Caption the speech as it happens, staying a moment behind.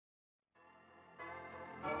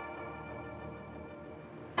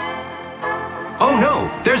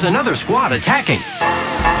There's another squad attacking.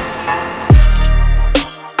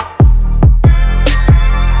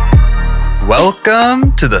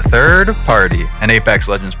 Welcome to The Third Party, an Apex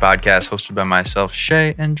Legends podcast hosted by myself,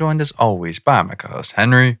 Shay, and joined as always by my co-host,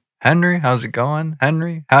 Henry. Henry, how's it going?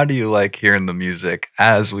 Henry, how do you like hearing the music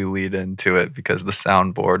as we lead into it because the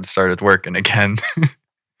soundboard started working again?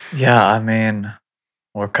 Yeah, I mean,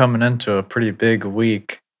 we're coming into a pretty big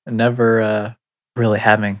week. Never really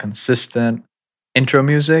having consistent intro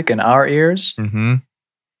music in our ears. Mm-hmm.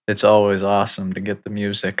 It's always awesome to get the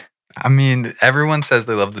music. I mean, everyone says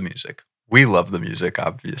they love the music. We love the music,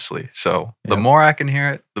 obviously. So the Yep. more I can hear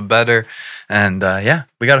it, the better. And yeah,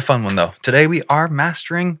 we got a fun one though. Today we are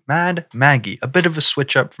mastering Mad Maggie. A bit of a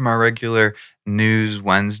switch up from our regular News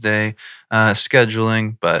Wednesday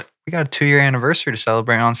scheduling, but we got a 2-year anniversary to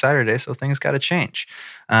celebrate on Saturday, so things got to change.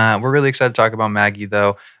 We're really excited to talk about Maggie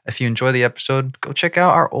though. If you enjoy the episode, go check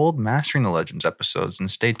out our old Mastering the Legends episodes and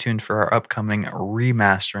stay tuned for our upcoming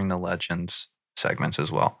Remastering the Legends segments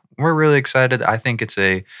as well. We're really excited. I think it's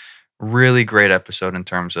a really great episode in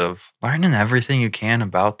terms of learning everything you can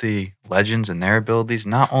about the legends and their abilities,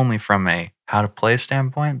 not only from a how to play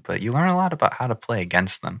standpoint, but you learn a lot about how to play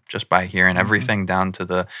against them just by hearing everything down to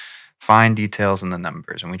the fine details and the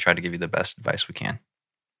numbers. And we try to give you the best advice we can.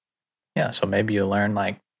 Yeah, so maybe you learn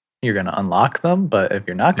like you're going to unlock them, but if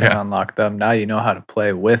you're not going to Yeah. unlock them, now you know how to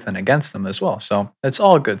play with and against them as well. So it's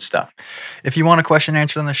all good stuff. If you want a question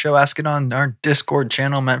answered on the show, ask it on our Discord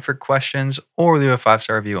channel meant for questions or leave a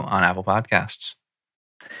 5-star review on Apple Podcasts.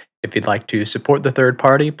 If you'd like to support the third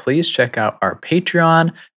party, please check out our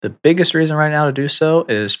Patreon. The biggest reason right now to do so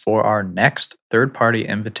is for our next third party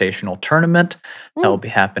invitational tournament that will be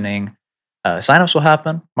happening. Signups will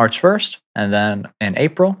happen March 1st, and then in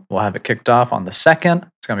April, we'll have it kicked off on the 2nd.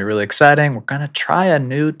 It's going to be really exciting. We're going to try a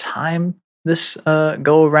new time this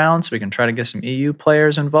go around so we can try to get some EU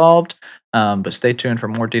players involved. But stay tuned for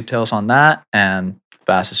more details on that. And the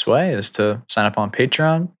fastest way is to sign up on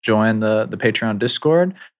Patreon, join the Patreon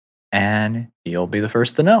Discord, and you'll be the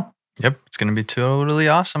first to know. Yep, it's going to be totally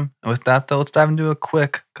awesome. And with that, though, let's dive into a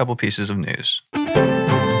quick couple pieces of news.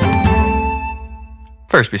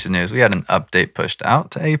 First piece of news, we had an update pushed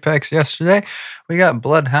out to Apex yesterday. We got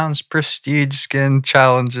Bloodhound's Prestige Skin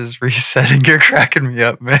challenges resetting. You're cracking me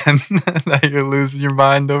up, man. Now you're losing your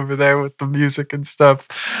mind over there with the music and stuff.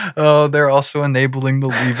 Oh, they're also enabling the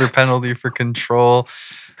lever penalty for control.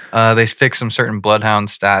 They fixed some certain Bloodhound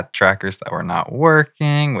stat trackers that were not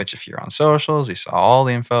working, which if you're on socials, you saw all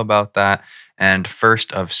the info about that. And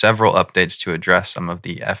first of several updates to address some of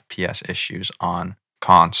the FPS issues on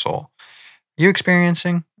console. You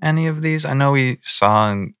experiencing any of these? I know we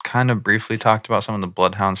saw and kind of briefly talked about some of the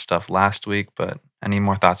Bloodhound stuff last week, but any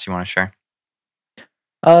more thoughts you want to share?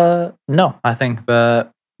 No, I think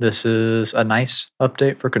that this is a nice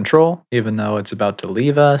update for Control, even though it's about to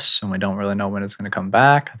leave us and we don't really know when it's going to come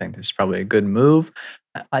back. I think this is probably a good move.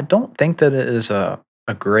 I don't think that it is a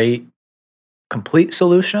great complete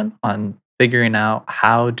solution on figuring out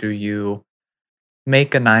how do you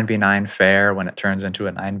make a 9v9 fair when it turns into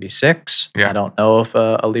a 9v6. Yeah. I don't know if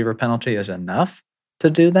a lever penalty is enough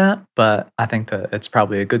to do that, but I think that it's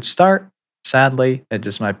probably a good start. Sadly, it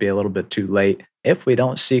just might be a little bit too late if we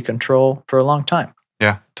don't see Control for a long time.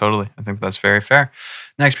 Yeah, totally. I think that's very fair.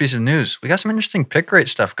 Next piece of news. We got some interesting pick rate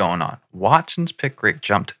stuff going on. Watson's pick rate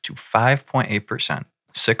jumped to 5.8%,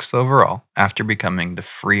 6th overall, after becoming the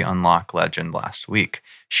free unlock legend last week.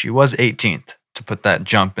 She was 18th. To put that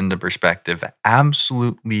jump into perspective,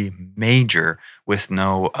 absolutely major with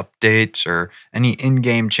no updates or any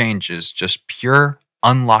in-game changes, just pure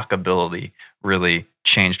unlockability really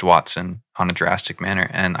changed Watson on a drastic manner.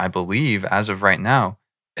 And I believe as of right now,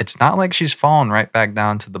 it's not like she's fallen right back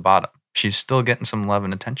down to the bottom. She's still getting some love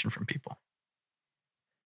and attention from people.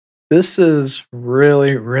 This is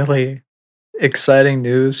really, really exciting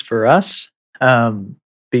news for us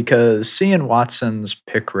because seeing Watson's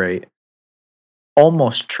pick rate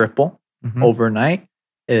almost triple overnight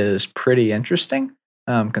is pretty interesting,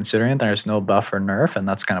 considering there's no buff or nerf, and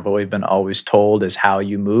that's kind of what we've been always told is how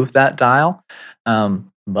you move that dial.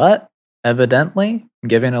 But evidently,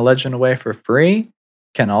 giving a legend away for free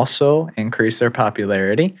can also increase their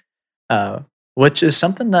popularity, which is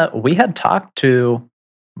something that we had talked to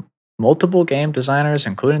multiple game designers,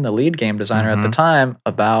 including the lead game designer at the time,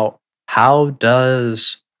 about how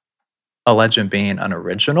does a legend being an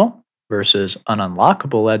original versus an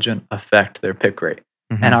unlockable legend affect their pick rate?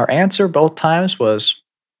 And our answer both times was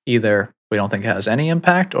either we don't think it has any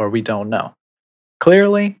impact or we don't know.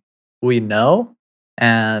 Clearly, we know,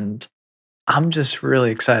 and I'm just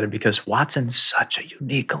really excited because Watson's such a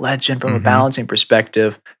unique legend from a balancing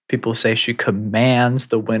perspective. People say she commands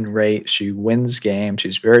the win rate. She wins games.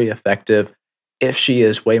 She's very effective. If she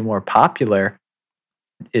is way more popular,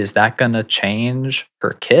 is that going to change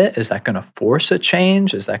her kit? Is that going to force a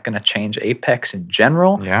change? Is that going to change Apex in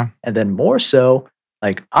general? Yeah. And then more so,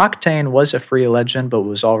 like Octane was a free legend, but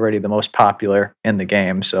was already the most popular in the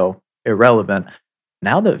game, so irrelevant.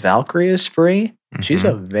 Now that Valkyrie is free, she's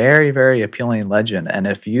a very, very appealing legend. And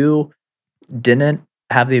if you didn't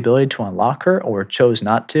have the ability to unlock her or chose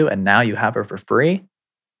not to, and now you have her for free,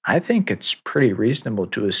 I think it's pretty reasonable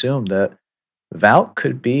to assume that Valk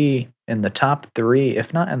could be in the top 3,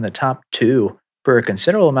 if not in the top 2, for a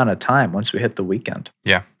considerable amount of time once we hit the weekend.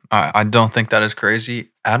 Yeah. I don't think that is crazy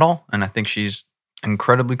at all. And I think she's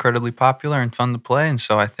incredibly popular and fun to play. And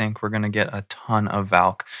so I think we're going to get a ton of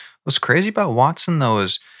Valk. What's crazy about Wattson, though,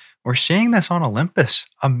 is we're seeing this on Olympus,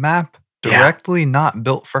 a map directly not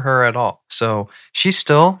built for her at all. So she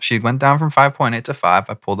went down from 5.8 to 5.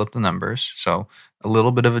 I pulled up the numbers. So a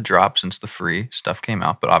little bit of a drop since the free stuff came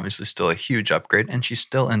out, but obviously still a huge upgrade. And she's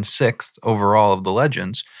still in 6th overall of the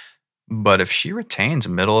Legends. But if she retains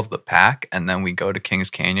middle of the pack and then we go to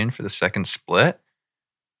Kings Canyon for the second split,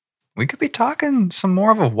 we could be talking some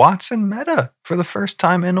more of a Wattson meta for the first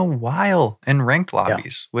time in a while in ranked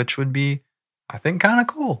lobbies, which would be, I think, kind of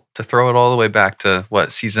cool to throw it all the way back to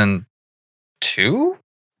season 2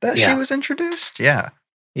 that she was introduced? Yeah.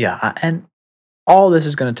 Yeah. And all this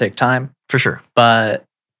is going to take time. For sure. But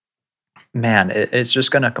man, it's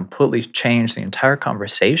just going to completely change the entire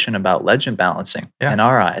conversation about legend balancing in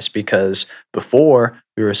our eyes. Because before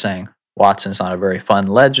we were saying Wattson's not a very fun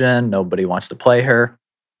legend, nobody wants to play her.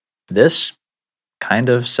 This kind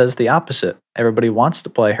of says the opposite. Everybody wants to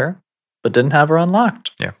play her, but didn't have her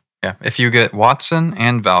unlocked. Yeah. If you get Wattson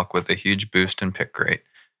and Valk with a huge boost in pick rate,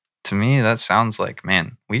 to me, that sounds like,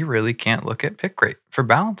 man, we really can't look at pick rate for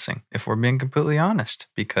balancing, if we're being completely honest,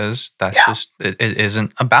 because that's just, it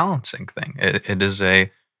isn't a balancing thing. It is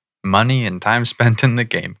a money and time spent in the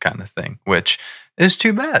game kind of thing, which is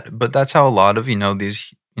too bad. But that's how a lot of,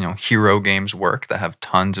 these, hero games work that have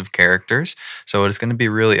tons of characters. So it's going to be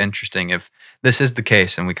really interesting if this is the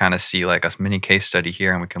case and we kind of see like a mini case study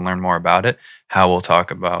here and we can learn more about it, how we'll talk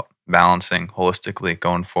about balancing holistically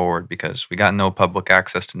going forward, because we got no public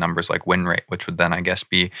access to numbers like win rate, which would then, I guess,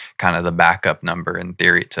 be kind of the backup number in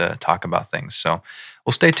theory to talk about things. So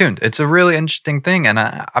we'll stay tuned. It's a really interesting thing. And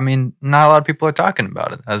I mean, not a lot of people are talking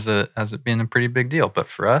about it as it being a pretty big deal, but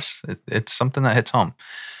for us, it's something that hits home.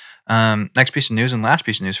 Next piece of news and last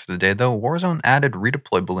piece of news for the day, though, Warzone added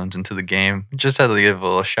redeploy balloons into the game. Just had to give a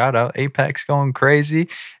little shout out. Apex going crazy,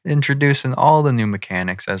 introducing all the new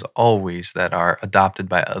mechanics, as always, that are adopted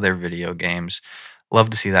by other video games. Love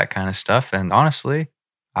to see that kind of stuff. And honestly,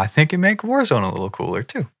 I think it makes Warzone a little cooler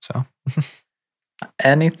too. So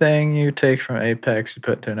anything you take from Apex, you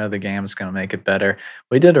put to another game, is going to make it better.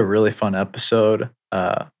 We did a really fun episode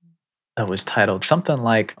that was titled something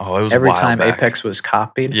like it was Every Time Apex Was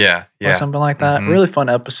Copied. Or something like that. Really fun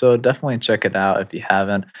episode. Definitely check it out if you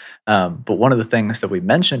haven't. But one of the things that we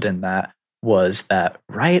mentioned in that was that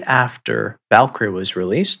right after Valkyrie was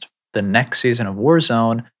released, the next season of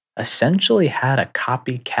Warzone essentially had a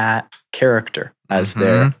copycat character as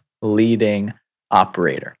their leading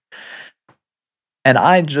operator. And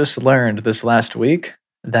I just learned this last week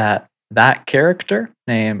that character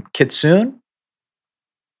named Kitsune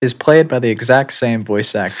is played by the exact same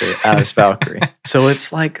voice actor as Valkyrie. So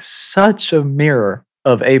it's like such a mirror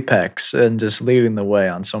of Apex and just leading the way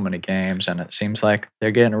on so many games. And it seems like they're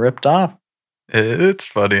getting ripped off. It's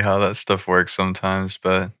funny how that stuff works sometimes,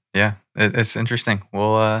 but yeah, it's interesting.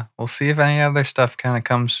 We'll see if any other stuff kind of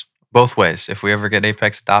comes both ways. If we ever get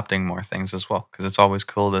Apex adopting more things as well, because it's always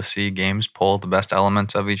cool to see games pull the best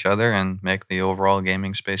elements of each other and make the overall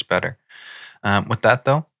gaming space better. With that,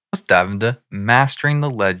 though, let's dive into Mastering the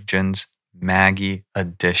Legends Maggie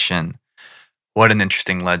Edition. What an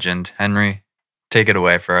interesting legend. Henry, take it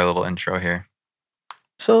away for our little intro here.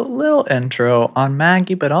 So, a little intro on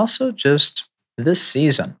Maggie, but also just this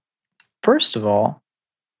season. First of all,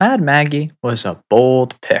 Mad Maggie was a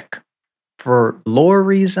bold pick for lore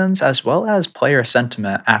reasons as well as player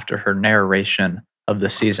sentiment after her narration of the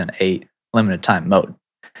Season 8 limited time mode.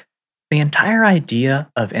 The entire idea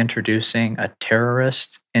of introducing a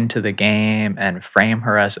terrorist into the game and frame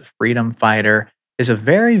her as a freedom fighter is a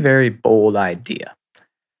very, very bold idea.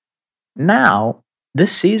 Now,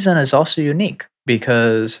 this season is also unique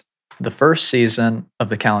because the first season of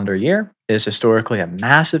the calendar year is historically a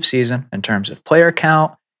massive season in terms of player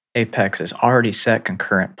count. Apex has already set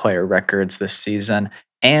concurrent player records this season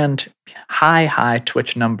and high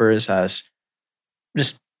Twitch numbers as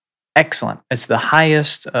just excellent. It's the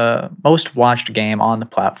highest, most watched game on the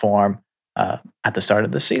platform at the start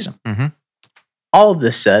of the season. Mm-hmm. All of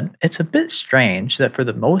this said, it's a bit strange that for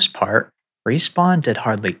the most part, Respawn did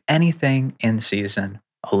hardly anything in Season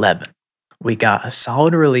 11. We got a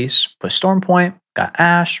solid release with Stormpoint, got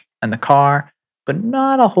Ash and the car, but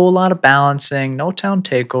not a whole lot of balancing, no town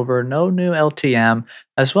takeover, no new LTM,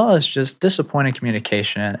 as well as just disappointing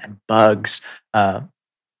communication and bugs,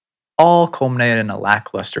 all culminated in a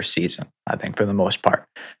lackluster season, I think, for the most part.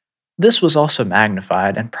 This was also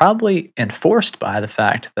magnified and probably enforced by the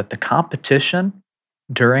fact that the competition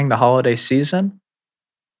during the holiday season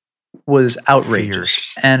was outrageous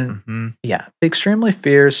Fierce. and Mm-hmm. yeah, extremely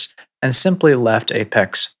fierce and simply left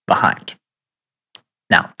Apex behind.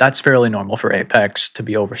 Now, that's fairly normal for Apex to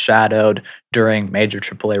be overshadowed during major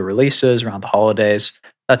AAA releases around the holidays.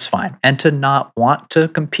 That's fine. And to not want to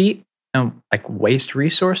compete and like waste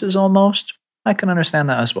resources almost, I can understand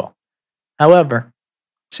that as well. However,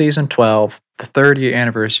 Season 12, the third year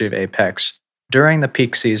anniversary of Apex, during the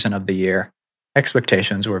peak season of the year,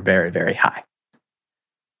 expectations were very, very high.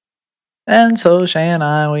 And so Shay and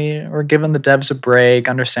I, we were giving the devs a break,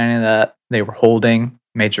 understanding that they were holding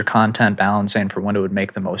major content balancing for when it would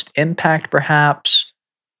make the most impact, perhaps.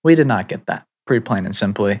 We did not get that, pretty plain and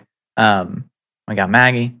simply. We got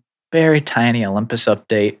Maggie, very tiny Olympus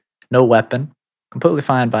update, no weapon, completely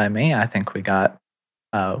fine by me. I think we got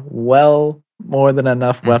well more than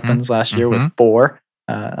enough weapons last year with 4.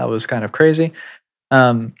 That was kind of crazy.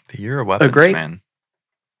 The year of weapons, man.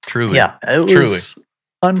 Truly. Yeah, it was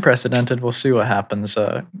unprecedented. We'll see what happens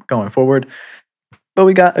going forward. But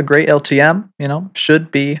we got a great LTM,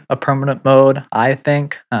 should be a permanent mode, I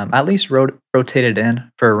think. At least rotated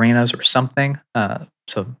in for arenas or something.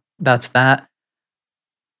 So that's that.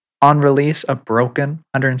 On release, a broken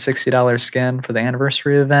 $160 skin for the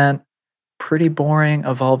anniversary event. Pretty boring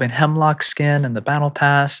evolving Hemlock skin in the Battle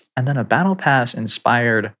Pass. And then a Battle Pass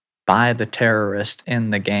inspired by the terrorist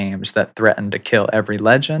in the games that threatened to kill every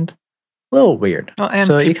legend. A little weird. Well, and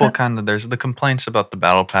so people there's the complaints about the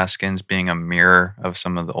Battle Pass skins being a mirror of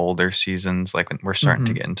some of the older seasons. Like we're starting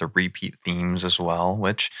to get into repeat themes as well,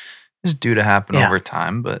 which is due to happen over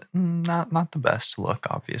time, but not the best look,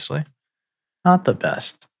 obviously. Not the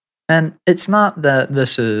best. And it's not that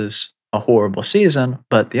this is a horrible season,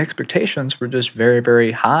 but the expectations were just very,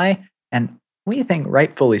 very high, and we think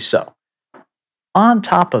rightfully so. On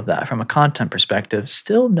top of that, from a content perspective,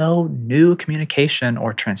 still no new communication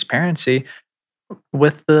or transparency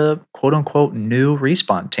with the quote-unquote new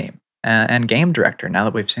Respawn team and game director. Now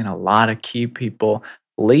that we've seen a lot of key people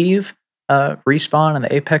leave Respawn and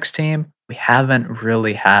the Apex team, we haven't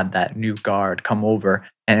really had that new guard come over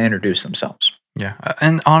and introduce themselves. Yeah,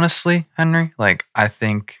 and honestly, Henry, I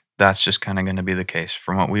think that's just kind of going to be the case.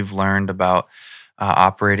 From what we've learned about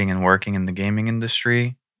operating and working in the gaming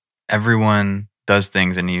industry, everyone does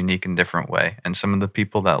things in a unique and different way. And some of the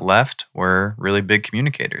people that left were really big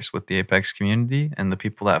communicators with the Apex community, and the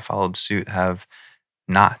people that followed suit have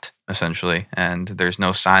not, essentially. And there's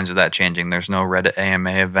no signs of that changing. There's no Reddit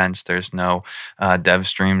AMA events. There's no dev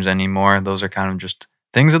streams anymore. Those are kind of just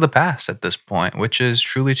things of the past at this point, which is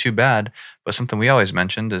truly too bad. But something we always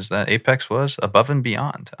mentioned is that Apex was above and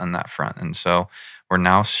beyond on that front. And so we're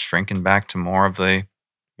now shrinking back to more of a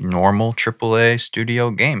normal AAA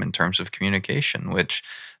studio game in terms of communication, which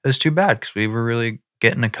is too bad because we were really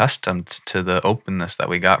getting accustomed to the openness that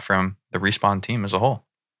we got from the Respawn team as a whole.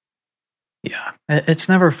 Yeah, it's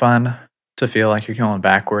never fun to feel like you're going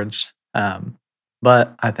backwards.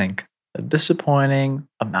 But I think a disappointing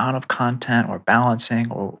amount of content or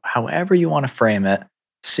balancing or however you want to frame it,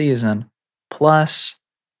 season, plus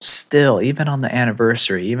still, even on the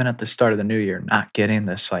anniversary, even at the start of the new year, not getting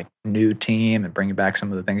this new team and bringing back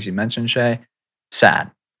some of the things you mentioned, Shay,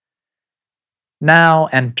 sad. Now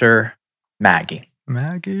enter Maggie.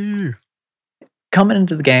 Maggie. Coming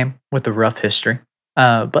into the game with a rough history,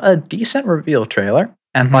 but a decent reveal trailer,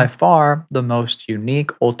 and by far the most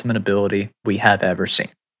unique ultimate ability we have ever seen.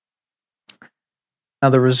 Now,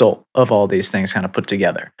 the result of all these things kind of put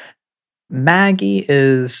together. Maggie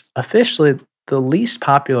is officially the least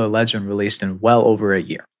popular legend released in well over a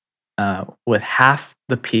year, with half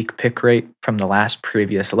the peak pick rate from the last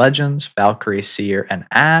previous legends, Valkyrie, Seer, and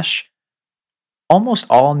Ash. Almost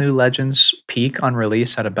all new legends peak on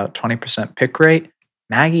release at about 20% pick rate.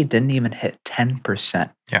 Maggie didn't even hit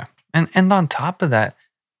 10%. Yeah. And on top of that,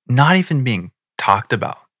 not even being talked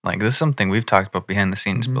about. This is something we've talked about behind the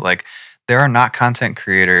scenes, but there are not content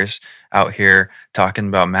creators out here talking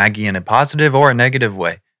about Maggie in a positive or a negative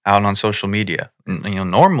way out on social media.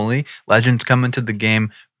 Normally legends come into the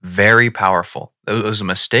game very powerful, It was a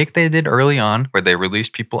mistake they did early on where they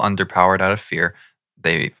released people underpowered out of fear.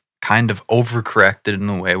 They kind of overcorrected in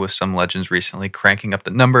a way with some legends recently, cranking up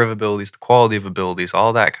the number of abilities, the quality of abilities,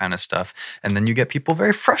 all that kind of stuff. And then you get people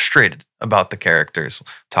very frustrated about the characters.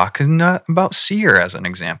 Talking about Seer as an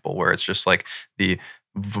example, where it's just like the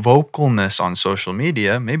vocalness on social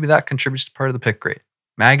media, maybe that contributes to part of the pick rate.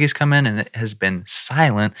 Maggie's come in and it has been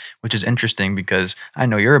silent, which is interesting because I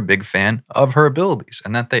know you're a big fan of her abilities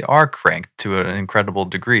and that they are cranked to an incredible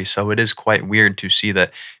degree. So it is quite weird to see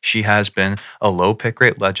that she has been a low pick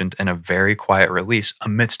rate legend and a very quiet release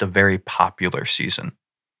amidst a very popular season.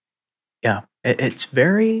 Yeah, it's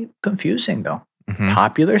very confusing though. Hmm.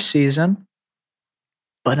 Popular season,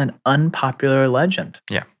 but an unpopular legend.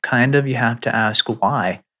 Yeah. Kind of, you have to ask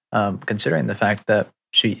why, considering the fact that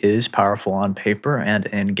she is powerful on paper and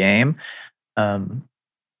in game. Um,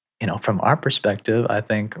 from our perspective, I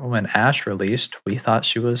think when Ash released, we thought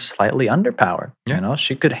she was slightly underpowered. Yeah.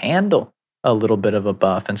 She could handle a little bit of a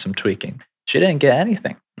buff and some tweaking. She didn't get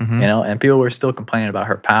anything, Hmm. and people were still complaining about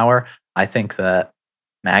her power. I think that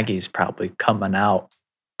Maggie's probably coming out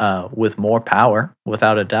with more power,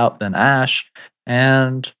 without a doubt, than Ash,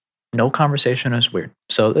 and no conversation is weird.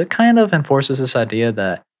 So it kind of enforces this idea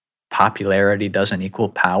that popularity doesn't equal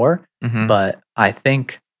power. Hmm. But I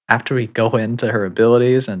think after we go into her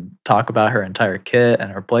abilities and talk about her entire kit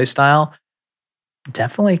and her playstyle,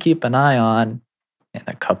 definitely keep an eye on in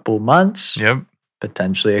a couple months, Yep.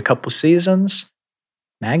 potentially a couple seasons.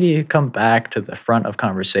 Maggie come back to the front of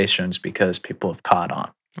conversations because people have caught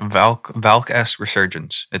on. Valk-esque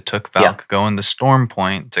resurgence. It took Valk going to Storm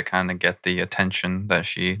Point to kind of get the attention that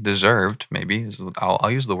she deserved. Maybe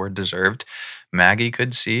I'll use the word deserved. Maggie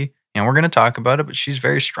could see, and we're going to talk about it, but she's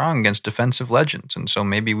very strong against defensive legends, and so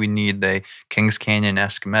maybe we need a Kings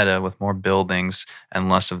Canyon-esque meta with more buildings and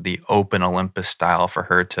less of the open Olympus style for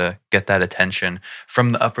her to get that attention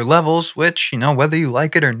from the upper levels. Which whether you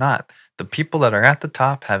like it or not, the people that are at the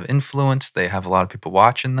top have influence. They have a lot of people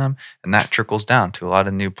watching them, and that trickles down to a lot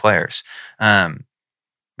of new players.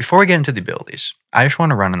 Before we get into the abilities, I just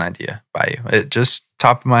want to run an idea by you. It just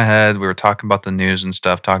top of my head. We were talking about the news and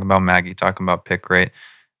stuff, talking about Maggie, talking about pick rate.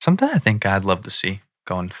 Something I think I'd love to see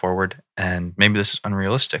going forward, and maybe this is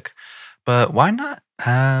unrealistic, but why not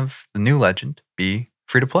have the new legend be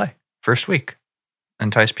free to play first week?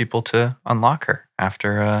 Entice people to unlock her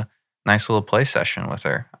after a nice little play session with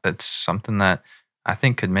her. It's something that I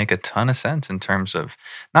think could make a ton of sense in terms of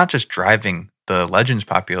not just driving the Legends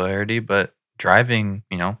popularity, but driving,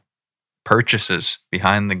 purchases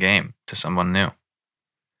behind the game to someone new.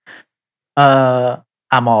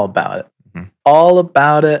 I'm all about it. Mhm. All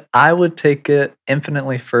about it. I would take it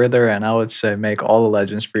infinitely further, and I would say make all the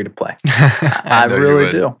legends free to play. I know you really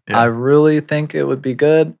would. do. Yeah. I really think it would be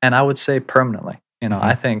good, and I would say permanently.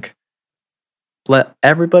 I think let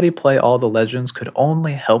everybody play all the legends could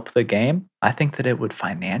only help the game. I think that it would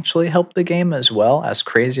financially help the game as well, as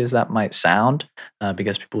crazy as that might sound,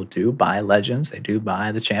 because people do buy legends, they do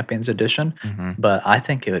buy the Champions Edition. Mhm. But I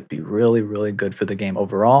think it would be really, really good for the game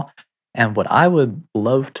overall. And what I would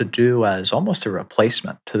love to do as almost a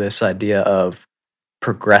replacement to this idea of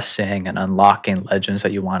progressing and unlocking legends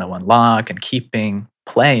that you want to unlock and keeping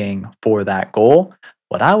playing for that goal,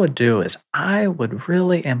 what I would do is I would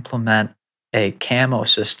really implement a camo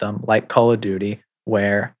system like Call of Duty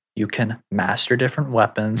where you can master different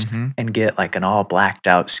weapons Mhm. and get like an all blacked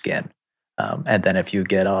out skin. And then if you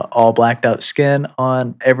get a all blacked out skin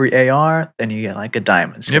on every AR, then you get like a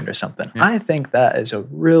diamond skin Yep. or something. Yep. I think that is a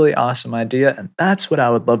really awesome idea. And that's what I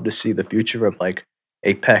would love to see the future of like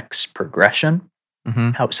Apex progression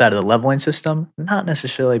Mhm. outside of the leveling system, not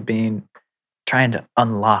necessarily being trying to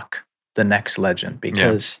unlock the next legend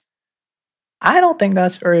because I don't think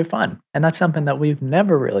that's very fun. And that's something that we've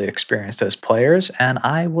never really experienced as players, and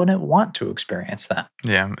I wouldn't want to experience that.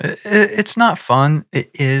 Yeah, it's not fun.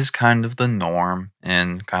 It is kind of the norm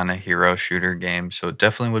in kind of hero shooter games, so it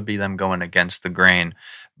definitely would be them going against the grain.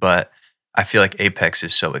 But I feel like Apex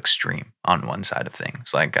is so extreme on one side of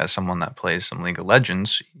things. Like as someone that plays some League of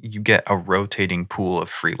Legends, you get a rotating pool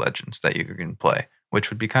of free legends that you can play,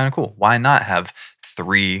 which would be kind of cool. Why not have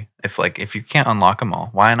three? If you can't unlock them all,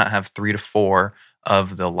 why not have 3 to 4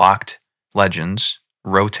 of the locked legends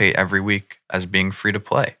rotate every week as being free to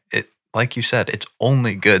play? It, like you said, it's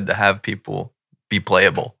only good to have people be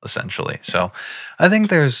playable, essentially. So I think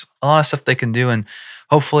there's a lot of stuff they can do, and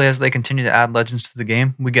hopefully as they continue to add legends to the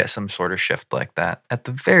game, we get some sort of shift like that. At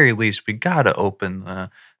the very least, we gotta open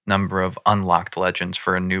the number of unlocked legends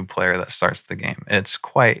for a new player that starts the game. It's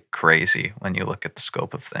quite crazy when you look at the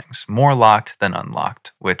scope of things. More locked than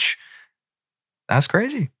unlocked, which that's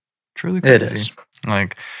crazy. Truly It crazy. is.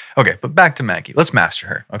 Like, okay, but back to Maggie. Let's master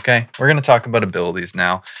her, okay? We're going to talk about abilities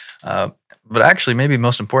now. But actually, maybe the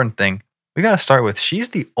most important thing, we got to start with she's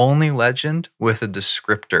the only legend with a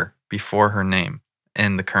descriptor before her name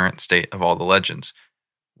in the current state of all the legends.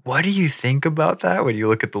 What do you think about that when you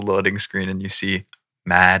look at the loading screen and you see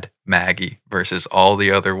Mad Maggie versus all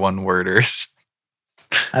the other one-worders?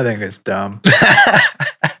 I think it's dumb.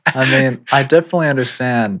 I mean, I definitely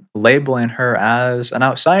understand labeling her as an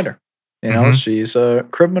outsider. You know, she's a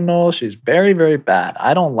criminal. She's very, very bad.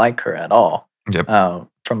 I don't like her at all. Yep.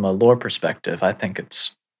 From a lore perspective, I think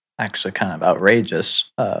it's actually kind of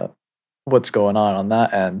outrageous what's going on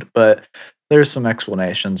that end. But there's some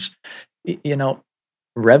explanations. You know,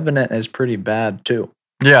 Revenant is pretty bad too.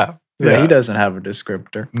 Yeah. He doesn't have a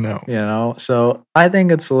descriptor. No. You know, so I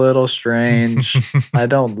think it's a little strange. I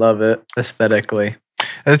don't love it aesthetically.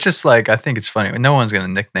 It's just like, I think it's funny. No one's going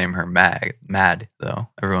to nickname her Mad, though.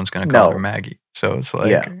 Everyone's going to call her Maggie. So it's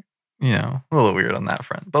like, you know, a little weird on that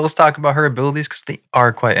front. But let's talk about her abilities because they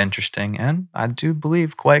are quite interesting and I do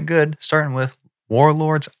believe quite good. Starting with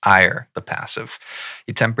Warlord's Ire, the passive.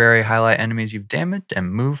 You temporarily highlight enemies you've damaged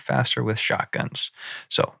and move faster with shotguns.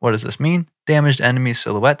 So what does this mean? Damaged enemy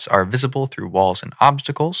silhouettes are visible through walls and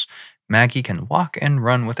obstacles. Maggie can walk and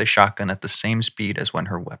run with a shotgun at the same speed as when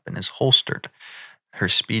her weapon is holstered. Her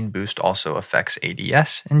speed boost also affects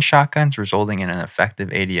ADS in shotguns, resulting in an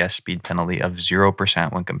effective ADS speed penalty of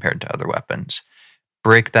 0% when compared to other weapons.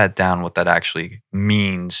 Break that down, what that actually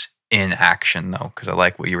means in action, though, because I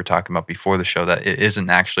like what you were talking about before the show, that it isn't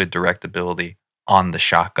actually direct ability on the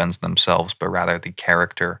shotguns themselves, but rather the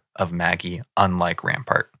character of Maggie, unlike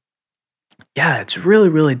Rampart. Yeah, it's really,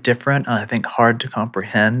 really different, and I think hard to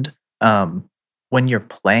comprehend. When you're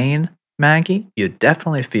playing Maggie, you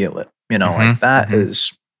definitely feel it. You know, like that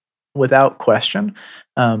is without question.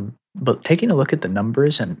 But taking a look at the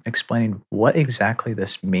numbers and explaining what exactly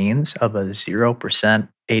this means of a 0%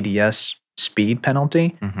 ADS speed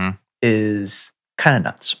penalty is kind of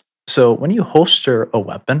nuts. So when you holster a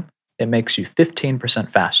weapon, it makes you 15%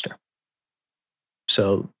 faster.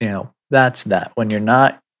 So, you know, that's that. When you're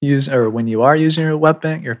not using, or when you are using your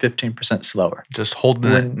weapon, you're 15% slower. Just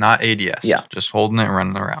holding it, not ADS. Yeah. Just holding it,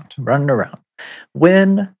 running around. Running around.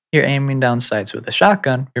 When you're aiming down sights with a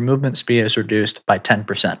shotgun, your movement speed is reduced by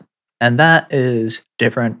 10%. And that is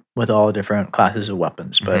different with all different classes of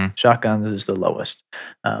weapons, but shotguns is the lowest,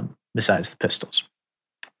 besides the pistols.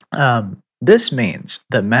 This means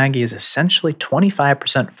that Maggie is essentially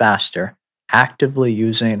 25% faster actively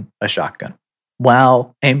using a shotgun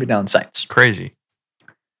while aiming down sights. Crazy.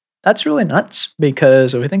 That's really nuts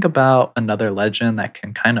because if we think about another legend that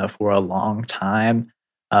can kind of, for a long time,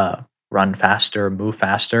 run faster, move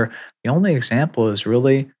faster, the only example is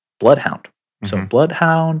really Bloodhound. So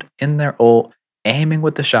Bloodhound in their ult, aiming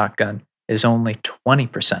with the shotgun, is only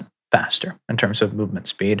 20% faster in terms of movement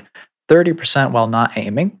speed, 30% while not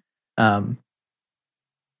aiming. But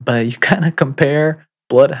you kind of compare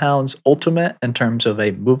Bloodhound's ultimate in terms of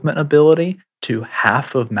a movement ability to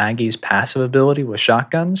half of Maggie's passive ability with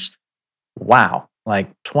shotguns. Wow,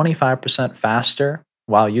 like 25% faster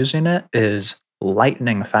while using it is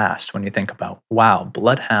lightning fast when you think about, wow,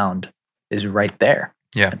 Bloodhound is right there.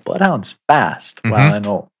 Yeah. And Bloodhound's fast while in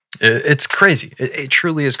ult. It's crazy. It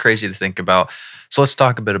truly is crazy to think about. So let's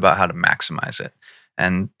talk a bit about how to maximize it.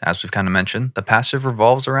 And as we've kind of mentioned, the passive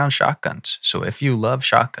revolves around shotguns. So if you love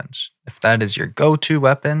shotguns, if that is your go-to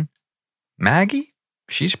weapon, Maggie,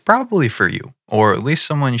 she's probably for you, or at least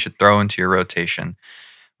someone you should throw into your rotation.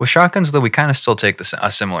 With shotguns, though, we kind of still take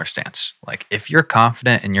a similar stance. Like, if you're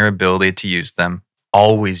confident in your ability to use them,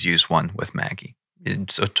 always use one with Maggie.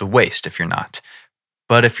 It's a waste if you're not.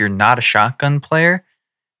 But if you're not a shotgun player,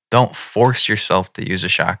 don't force yourself to use a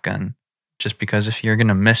shotgun. Just because if you're going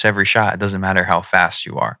to miss every shot, it doesn't matter how fast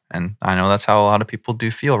you are. And I know that's how a lot of people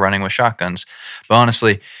do feel running with shotguns. But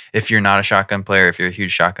honestly, if you're not a shotgun player, if you're a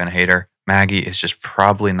huge shotgun hater, Maggie is just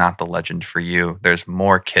probably not the legend for you. There's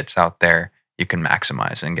more kits out there you can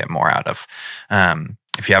maximize and get more out of.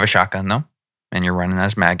 If you have a shotgun, though, and you're running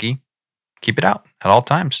as Maggie, keep it out at all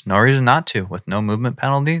times. No reason not to. With no movement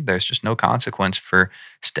penalty, there's just no consequence for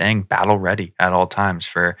staying battle ready at all times.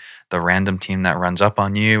 For the random team that runs up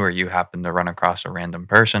on you, or you happen to run across a random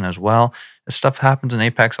person as well. This stuff happens in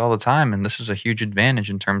Apex all the time, and this is a huge advantage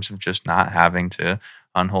in terms of just not having to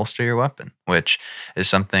unholster your weapon, which is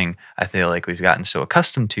something I feel like we've gotten so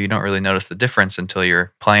accustomed to. You don't really notice the difference until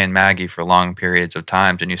you're playing Maggie for long periods of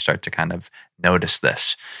times, and you start to kind of notice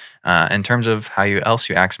this. In terms of how you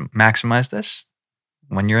maximize this,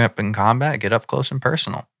 when you're up in combat, get up close and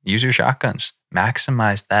personal. Use your shotguns.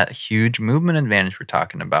 Maximize that huge movement advantage we're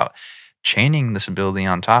talking about. chaining this ability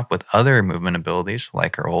on top with other movement abilities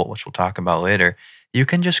like her ult, which we'll talk about later, you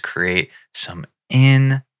can just create some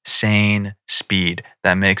insane speed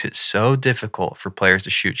that makes it so difficult for players to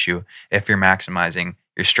shoot you if you're maximizing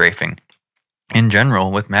your strafing. In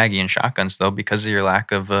general, with Maggie and shotguns, though, because of your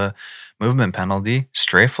lack of movement penalty,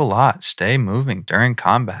 strafe a lot, stay moving during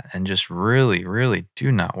combat, and just really, really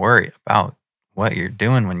do not worry about what you're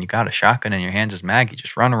doing when you got a shotgun in your hands as Maggie.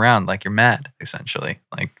 Just run around like you're mad, essentially.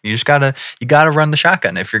 Like you gotta run the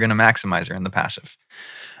shotgun if you're gonna maximize her in the passive.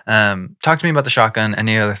 Talk to me about the shotgun.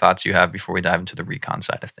 Any other thoughts you have before we dive into the recon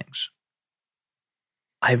side of things?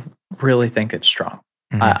 I really think it's strong.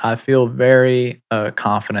 Hmm. I feel very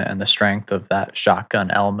confident in the strength of that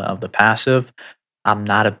shotgun element of the passive. I'm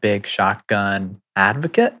not a big shotgun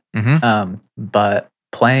advocate, Hmm. but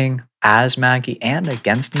playing as Maggie and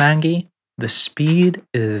against Maggie, the speed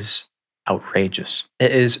is outrageous.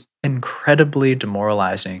 It is incredibly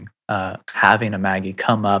demoralizing having a Maggie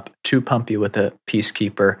come up to pump you with a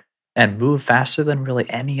Peacekeeper and move faster than really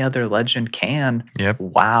any other legend can Yep.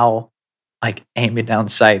 while like aiming down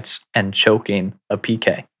sights and choking a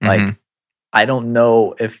PK. Hmm. Like, I don't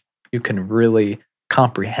know if you can really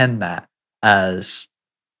comprehend that as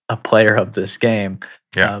a player of this game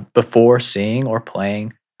Yeah. before seeing or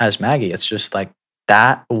playing as Maggie. It's just like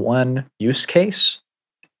that one use case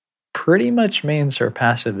pretty much means her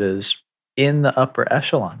passive is in the upper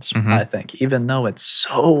echelons, Hmm. I think, even though it's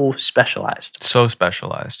so specialized. So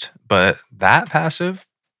specialized. But that passive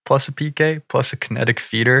plus a PK plus a kinetic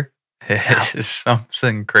feeder Yeah. is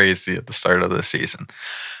something crazy at the start of the season.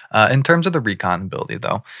 In terms of the recon ability,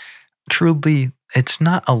 though, truly, it's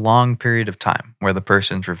not a long period of time where the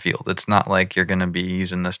person's revealed. It's not like you're going to be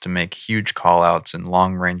using this to make huge call outs and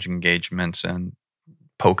long range engagements and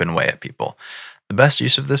poking away at people. The best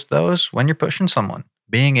use of this, though, is when you're pushing someone,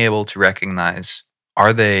 being able to recognize,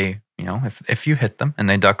 are they, if you hit them and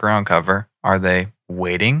they duck around cover, are they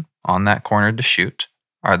waiting on that corner to shoot?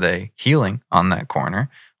 Are they healing on that corner?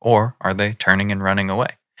 Or are they turning and running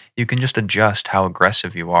away? You can just adjust how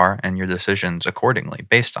aggressive you are and your decisions accordingly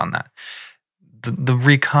based on that. The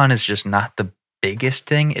recon is just not the biggest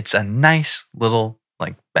thing. It's a nice little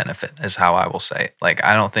like benefit, is how I will say it. Like,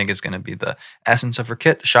 I don't think it's going to be the essence of her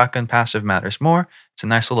kit. The shotgun passive matters more. It's a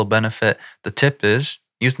nice little benefit. The tip is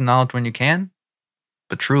use the knowledge when you can,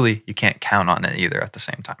 but truly you can't count on it either at the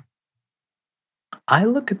same time. I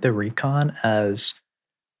look at the recon as,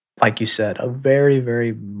 like you said, a very,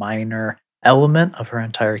 very minor element of her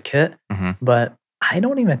entire kit, Hmm. but I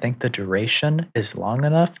don't even think the duration is long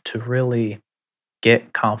enough to really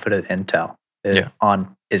get confident intel Yeah.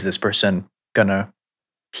 on, is this person gonna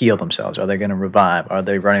heal themselves? Are they gonna revive? Are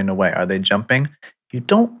they running away? Are they jumping? You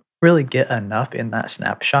don't really get enough in that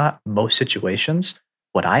snapshot most situations.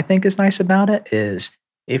 What I think is nice about it is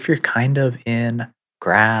if you're kind of in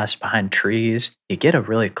grass behind trees, you get a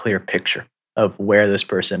really clear picture of where this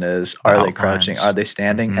person is. The Are they crouching? Are outlines. they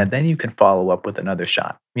standing? Hmm. And then you can follow up with another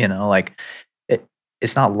shot. Like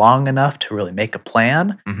it's not long enough to really make a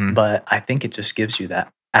plan, Hmm. but I think it just gives you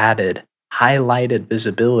that added highlighted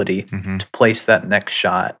visibility Hmm. to place that next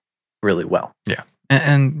shot really well. Yeah.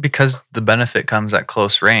 And because the benefit comes at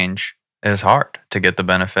close range, it's hard to get the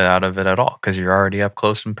benefit out of it at all because you're already up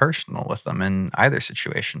close and personal with them in either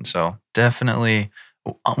situation. So definitely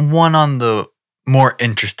one on the more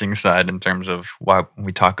interesting side in terms of why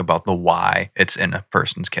we talk about the why it's in a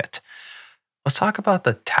person's kit. Let's talk about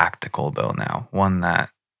the tactical though now. One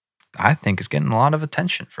that I think is getting a lot of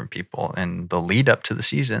attention from people in the lead up to the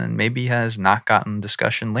season and maybe has not gotten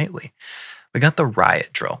discussion lately. We got the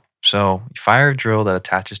riot drill. So you fire a drill that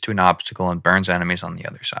attaches to an obstacle and burns enemies on the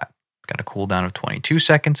other side. Got a cooldown of 22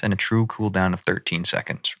 seconds and a true cooldown of 13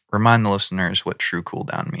 seconds. Remind the listeners what true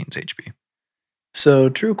cooldown means, HB. So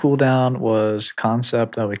true cooldown was a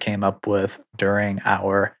concept that we came up with during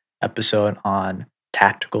our episode on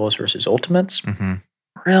tacticals versus ultimates. Mm-hmm.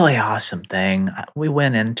 Really awesome thing. We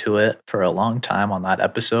went into it for a long time on that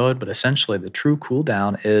episode, but essentially the true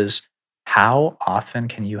cooldown is how often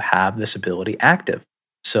can you have this ability active?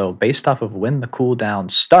 So based off of when the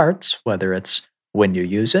cooldown starts, whether it's when you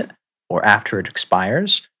use it or after it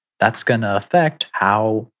expires, that's going to affect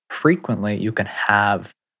how frequently you can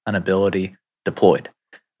have an ability deployed.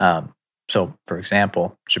 Um, so, for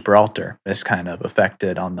example, Gibraltar is kind of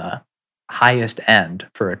affected on the highest end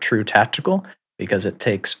for a true tactical because it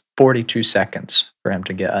takes 42 seconds for him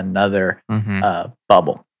to get another Mm-hmm.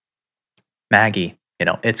 bubble. Maggie,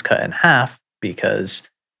 it's cut in half because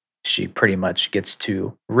she pretty much gets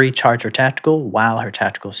to recharge her tactical while her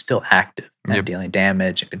tactical is still active and Yep. dealing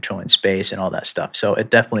damage and controlling space and all that stuff. So it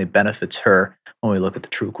definitely benefits her when we look at the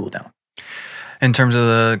true cooldown. In terms of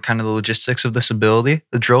the kind of the logistics of this ability,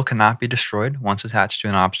 the drill cannot be destroyed once attached to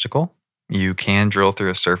an obstacle. You can drill through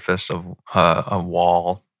a surface of a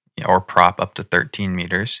wall or prop up to 13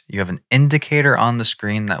 meters. You have an indicator on the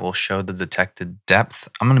screen that will show the detected depth.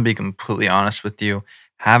 I'm going to be completely honest with you.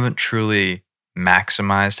 Haven't truly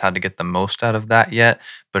maximized how to get the most out of that yet,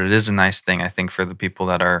 but it is a nice thing, I think, for the people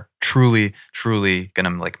that are truly going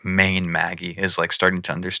to like main Maggie, is like starting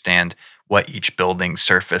to understand what each building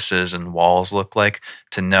surfaces and walls look like,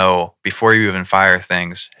 to know before you even fire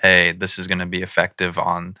things, hey, this is going to be effective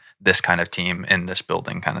on this kind of team in this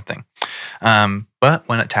building, kind of thing. But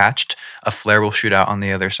when attached, a flare will shoot out on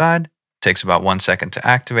the other side. Takes about 1 second to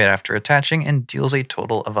activate after attaching and deals a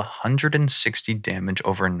total of 160 damage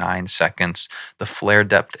over 9 seconds. The flare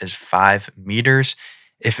depth is 5 meters.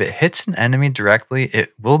 If it hits an enemy directly,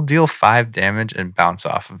 it will deal 5 damage and bounce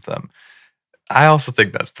off of them. I also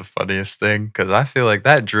think that's the funniest thing, because I feel like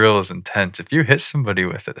that drill is intense. If you hit somebody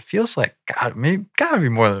with it, it feels like gotta be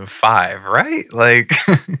more than 5, right? Like,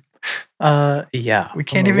 Yeah. we From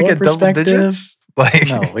can't a even lore get double perspective, digits. Like,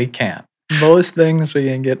 no, we can't. Most things we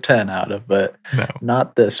can get 10 out of, but no,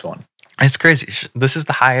 not this one. it's crazy. This is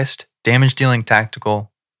the highest damage dealing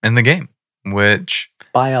tactical in the game, which,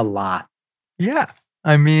 By a lot. yeah,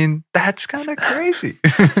 I mean, that's kind of crazy.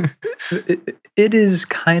 It is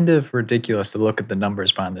kind of ridiculous to look at the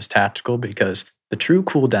numbers behind this tactical, because the true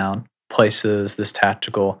cooldown places this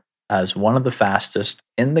tactical as one of the fastest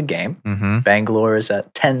in the game. Mm-hmm. Bangalore is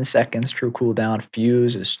at 10 seconds true cooldown.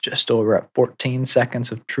 Fuse is just over at 14 seconds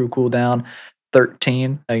of true cooldown.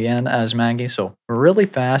 13 again as Maggie. So really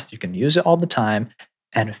fast. You can use it all the time.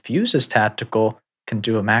 And Fuse's tactical can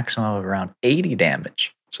do a maximum of around 80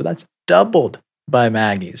 damage. So that's doubled by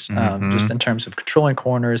Maggie's. Just in terms of controlling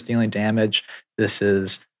corners, dealing damage. This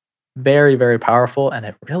is very, very powerful, and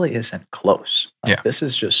it really isn't close. Like, Yeah. this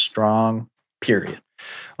is just strong, period.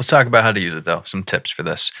 Let's talk about how to use it, though. Some tips for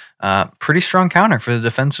this. Pretty strong counter for the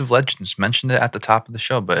defensive legends. Mentioned it at the top of the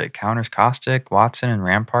show, but it counters Caustic, Watson, and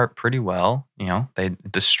Rampart pretty well. You know,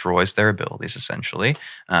 it destroys their abilities, essentially.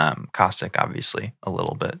 Caustic, obviously, a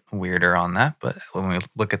little bit weirder on that, but when we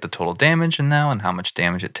look at the total damage and how much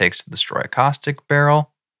damage it takes to destroy a Caustic barrel,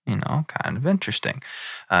 you know, kind of interesting.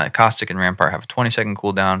 Caustic and Rampart have a 20-second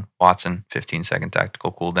cooldown. Watson, 15-second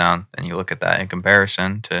tactical cooldown. And you look at that in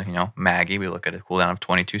comparison to, you know, Maggie, we look at a cooldown of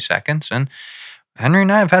 22 seconds. And Henry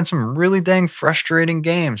and I have had some really dang frustrating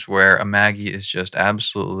games where a Maggie is just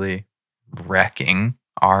absolutely wrecking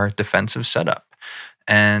our defensive setup.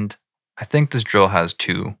 And I think this drill has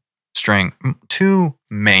two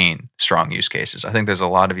main strong use cases. I think there's a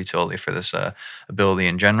lot of utility for this ability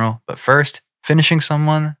in general. But first, finishing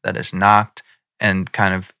someone that is knocked and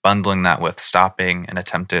kind of bundling that with stopping an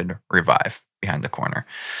attempted revive behind the corner,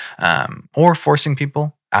 or forcing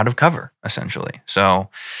people out of cover, essentially. So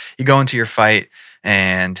you go into your fight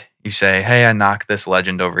and you say, hey, I knocked this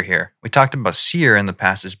legend over here. We talked about Seer in the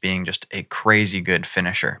past as being just a crazy good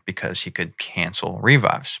finisher because he could cancel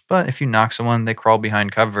revives. But if you knock someone, they crawl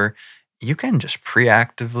behind cover, you can just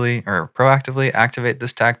proactively activate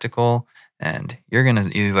this tactical, and you're going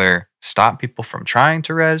to either stop people from trying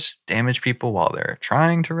to res, damage people while they're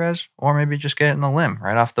trying to res, or maybe just get in the limb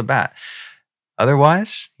right off the bat.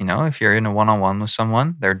 Otherwise, you know, if you're in a one-on-one with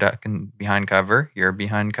someone, they're ducking behind cover, you're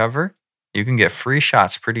behind cover, you can get free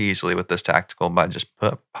shots pretty easily with this tactical by just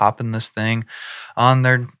popping this thing on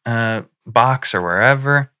their box or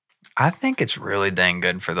wherever. I think it's really dang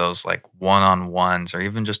good for those like one-on-ones or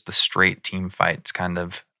even just the straight team fights, kind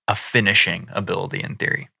of a finishing ability in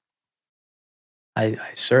theory. I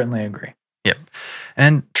certainly agree. Yep.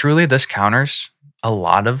 And truly, this counters a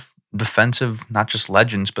lot of defensive, not just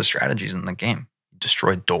legends, but strategies in the game.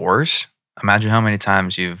 Destroy doors. Imagine how many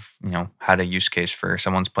times you've, had a use case for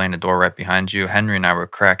someone's playing a door right behind you. Henry and I were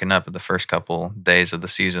cracking up at the first couple days of the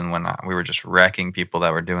season when we were just wrecking people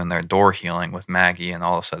that were doing their door healing with Maggie, and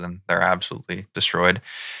all of a sudden they're absolutely destroyed.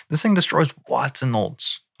 This thing destroys Watson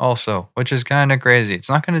ults also, which is kind of crazy. It's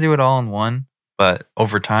not going to do it all in one, but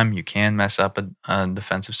over time you can mess up a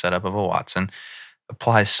defensive setup of a Watson.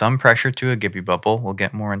 Applies some pressure to a Gibby bubble. We'll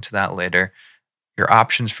get more into that later. Your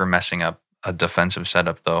options for messing up a defensive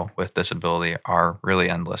setup, though, with this ability are really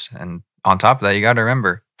endless. And on top of that, you got to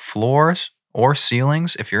remember, floors or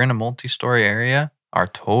ceilings, if you're in a multi-story area, are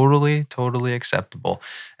totally acceptable.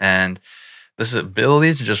 And this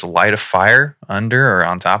ability to just light a fire under or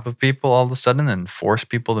on top of people all of a sudden and force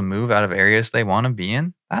people to move out of areas they want to be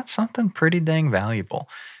in, that's something pretty dang valuable.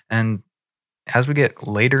 And as we get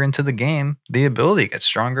later into the game, the ability gets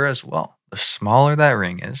stronger as well. the smaller that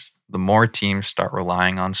ring is, the more teams start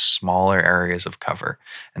relying on smaller areas of cover.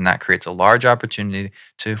 And that creates a large opportunity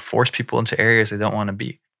to force people into areas they don't want to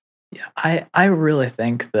be. Yeah, I really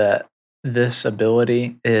think that this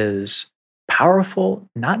ability is powerful,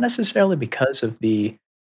 not necessarily because of the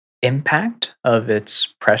impact of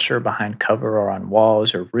its pressure behind cover or on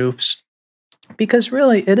walls or roofs, because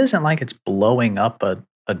really it isn't like it's blowing up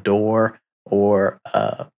a door or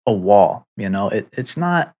a wall. It's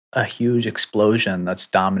not a huge explosion that's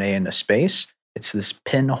dominating the space. It's this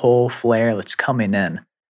pinhole flare that's coming in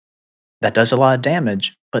that does a lot of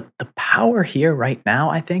damage. But the power here right now,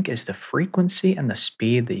 I think, is the frequency and the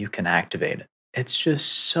speed that you can activate it. It's just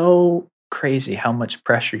so crazy how much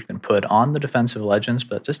pressure you can put on the defensive legends,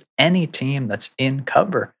 but just any team that's in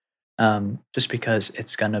cover, just because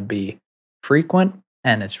it's going to be frequent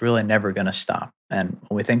and it's really never going to stop. And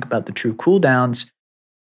when we think about the true cooldowns,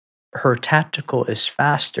 her tactical is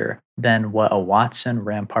faster than what a Watson,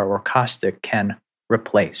 Rampart, or Caustic can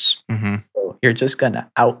replace. Hmm. So you're just going to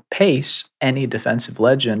outpace any defensive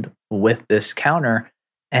legend with this counter.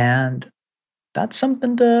 And that's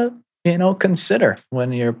something to, consider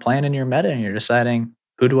when you're planning your meta and you're deciding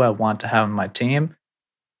who do I want to have on my team.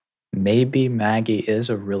 Maybe Maggie is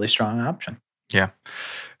a really strong option. Yeah.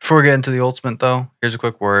 Before we get into the ultimate, though, here's a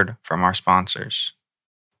quick word from our sponsors.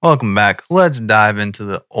 Welcome back. Let's dive into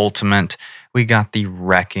the ultimate. We got the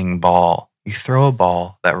Wrecking Ball. You throw a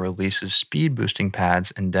ball that releases speed boosting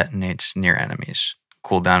pads and detonates near enemies.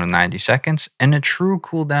 Cooldown of 90 seconds and a true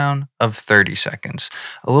cooldown of 30 seconds.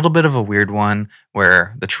 A little bit of a weird one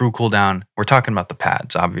where the true cooldown, we're talking about the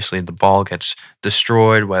pads. Obviously, the ball gets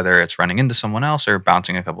destroyed, whether it's running into someone else or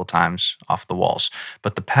bouncing a couple times off the walls.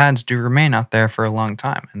 But the pads do remain out there for a long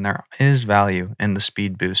time, and there is value in the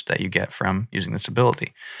speed boost that you get from using this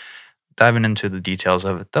ability. Diving into the details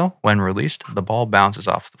of it though, when released, the ball bounces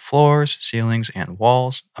off the floors, ceilings, and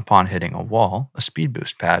walls. Upon hitting a wall, a speed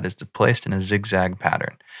boost pad is placed in a zigzag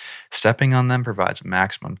pattern. Stepping on them provides a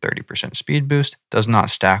maximum 30% speed boost, does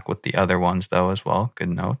not stack with the other ones though as well, good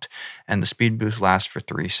note, and the speed boost lasts for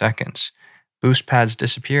 3 seconds. Boost pads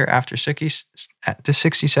disappear after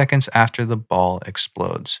 60 seconds after the ball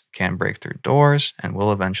explodes. Can break through doors and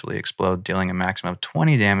will eventually explode, dealing a maximum of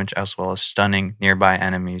 20 damage as well as stunning nearby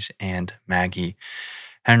enemies and Maggie.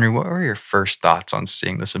 Henry, what were your first thoughts on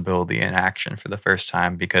seeing this ability in action for the first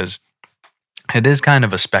time? Because it is kind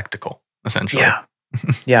of a spectacle, essentially. Yeah.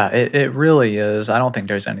 Yeah, it really is. I don't think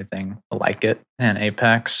there's anything like it in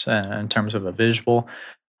Apex in terms of a visual.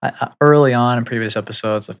 Early on in previous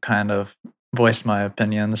episodes, I've kind of voiced my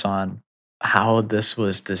opinions on how this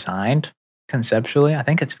was designed conceptually. I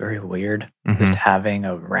think it's very weird just having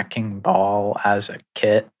a wrecking ball as a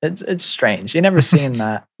kit. It's strange. You never seen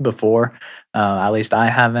that before. At least I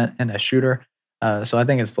haven't in a shooter. So I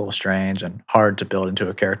think it's a little strange and hard to build into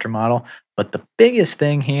a character model. But the biggest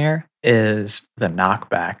thing here is the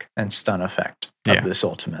knockback and stun effect of this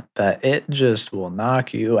ultimate. That it just will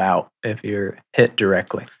knock you out if you're hit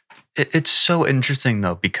directly. It's so interesting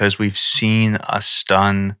though, because we've seen a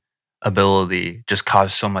stun ability just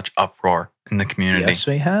cause so much uproar in the community. Yes,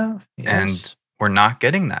 we have. Yes. And we're not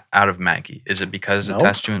getting that out of Maggie. Is it because it's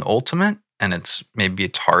attached to an ultimate and it's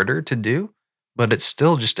harder to do, but it's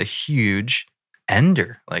still just a huge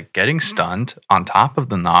ender. Like getting stunned on top of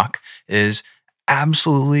the knock is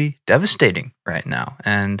absolutely devastating right now.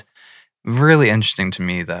 And really interesting to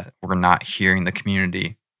me that we're not hearing the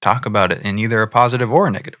community talk about it in either a positive or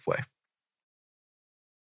a negative way.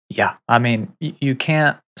 Yeah, I mean, you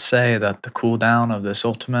can't say that the cooldown of this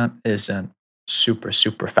ultimate isn't super,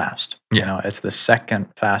 super fast. Yeah. It's the second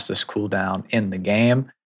fastest cooldown in the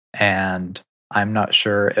game. And I'm not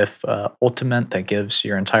sure if ultimate that gives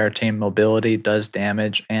your entire team mobility, does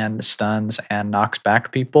damage and stuns and knocks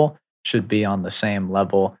back people should be on the same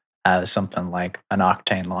level as something like an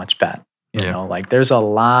Octane Launchpad. Like there's a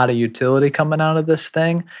lot of utility coming out of this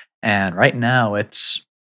thing. And right now it's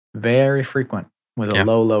very frequent with a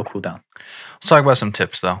low cooldown. Let's talk about some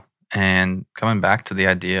tips though. And coming back to the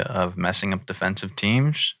idea of messing up defensive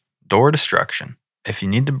teams, door destruction. If you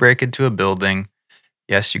need to break into a building,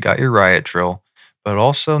 yes, you got your riot drill, but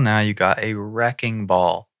also now you got a wrecking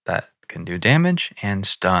ball that can do damage and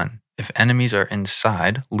stun. If enemies are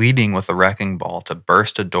inside, leading with a wrecking ball to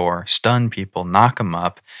burst a door, stun people, knock them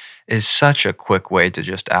up, is such a quick way to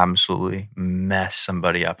just absolutely mess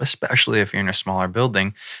somebody up, especially if you're in a smaller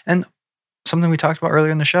building. And something we talked about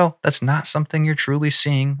earlier in the show, that's not something you're truly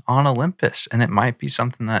seeing on Olympus. And it might be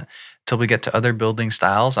something that, till we get to other building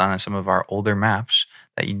styles on some of our older maps,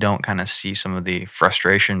 that you don't kind of see some of the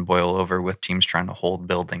frustration boil over with teams trying to hold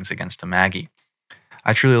buildings against a Maggie.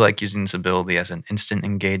 I truly like using this ability as an instant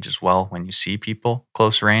engage as well when you see people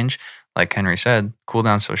close range. Like Henry said,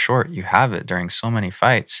 cooldown's so short, you have it during so many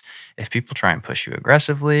fights. If people try and push you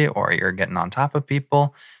aggressively or you're getting on top of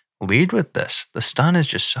people, lead with this. The stun is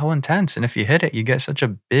just so intense. And if you hit it, you get such a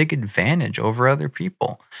big advantage over other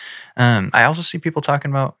people. I also see people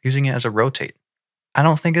talking about using it as a rotate. I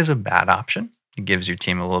don't think is a bad option. It gives your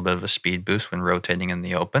team a little bit of a speed boost when rotating in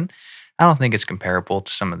the open. I don't think it's comparable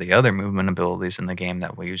to some of the other movement abilities in the game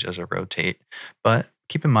that we use as a rotate. But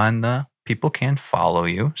keep in mind, the people can follow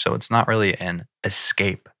you. So it's not really an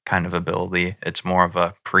escape kind of ability. It's more of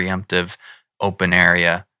a preemptive open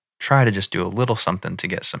area. Try to just do a little something to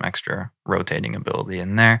get some extra rotating ability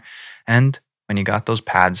in there. And when you got those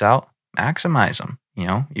pads out, maximize them.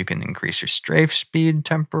 You can increase your strafe speed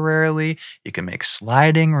temporarily. You can make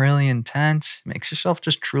sliding really intense. Makes yourself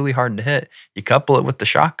just truly hard to hit. You couple it with the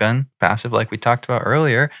shotgun passive like we talked about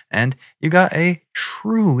earlier, and you got a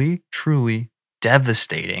truly, truly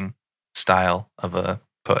devastating style of a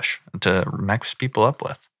push to mix people up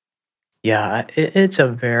with. Yeah, it's a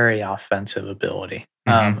very offensive ability.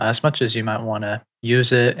 Hmm. As much as you might want to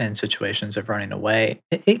use it in situations of running away,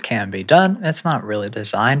 it can be done. It's not really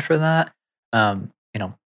designed for that.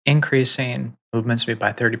 Increasing movement speed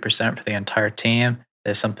by 30% for the entire team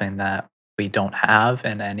is something that we don't have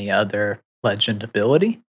in any other legend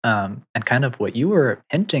ability. And kind of what you were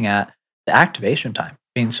hinting at, the activation time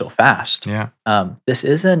being so fast. Yeah. This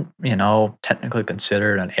isn't, technically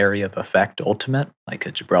considered an area of effect ultimate, like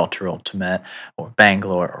a Gibraltar ultimate or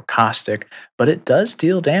Bangalore or Caustic, but it does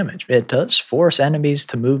deal damage. It does force enemies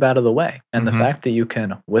to move out of the way. And the Hmm. fact that you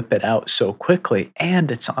can whip it out so quickly and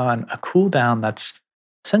it's on a cooldown that's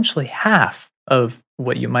essentially half of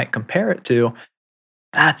what you might compare it to,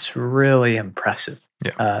 that's really impressive.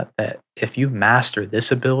 Yeah. That if you master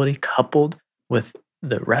this ability coupled with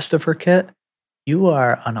the rest of her kit, you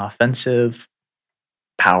are an offensive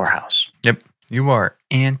powerhouse. Yep. You are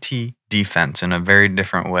anti defense in a very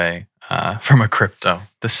different way from a crypto,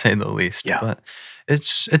 to say the least. Yeah. But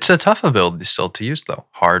it's a tough ability still to use, though.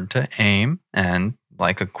 Hard to aim and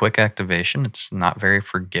like a quick activation, it's not very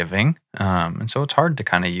forgiving. And so it's hard to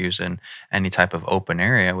kind of use in any type of open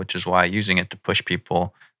area, which is why using it to push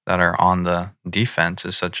people that are on the defense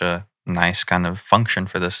is such a nice kind of function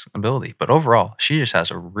for this ability. But overall, she just has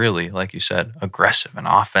a really, like you said, aggressive and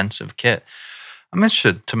offensive kit. I'm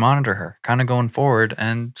interested to monitor her kind of going forward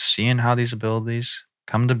and seeing how these abilities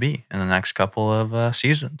come to be in the next couple of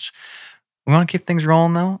seasons. We want to keep things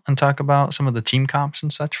rolling though and talk about some of the team comps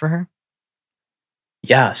and such for her.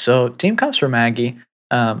 Yeah, so team comps for Maggie,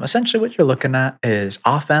 essentially what you're looking at is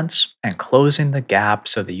offense and closing the gap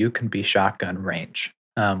so that you can be shotgun range.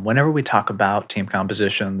 Whenever we talk about team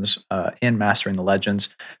compositions in Mastering the Legends,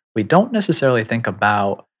 we don't necessarily think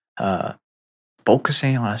about uh,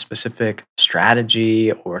 focusing on a specific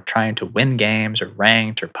strategy or trying to win games or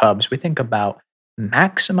ranked or pubs. We think about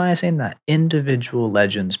maximizing that individual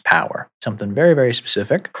legend's power, something very, very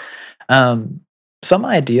specific. Um, some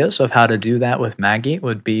ideas of how to do that with Maggie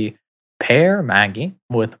would be pair Maggie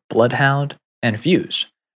with Bloodhound and Fuse.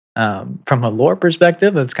 From a lore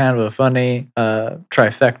perspective, it's kind of a funny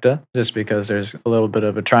trifecta just because there's a little bit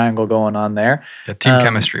of a triangle going on there. The team Um,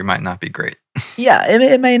 chemistry might not be great. yeah,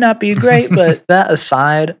 it may not be great, but that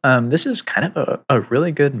aside, this is kind of a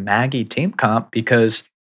really good Maggie team comp because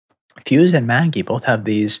Fuse and Maggie both have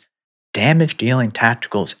these damage dealing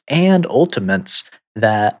tacticals and ultimates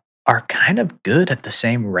that are kind of good at the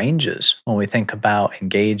same ranges when we think about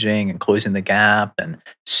engaging and closing the gap and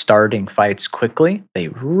starting fights quickly. They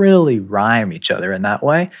really rhyme each other in that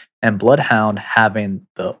way. And Bloodhound having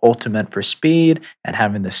the ultimate for speed and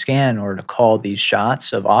having the scan in order to call these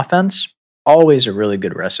shots of offense, always a really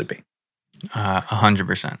good recipe.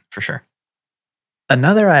 100% for sure.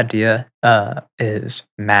 Another idea is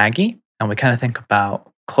Maggie, and we kind of think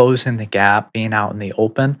about closing the gap, being out in the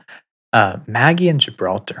open. Maggie and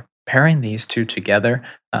Gibraltar, pairing these two together,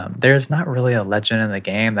 there's not really a legend in the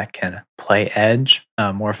game that can play edge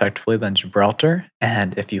more effectively than Gibraltar.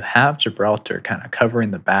 And if you have Gibraltar kind of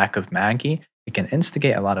covering the back of Maggie, it can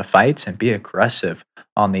instigate a lot of fights and be aggressive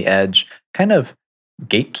on the edge, kind of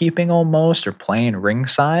gatekeeping almost or playing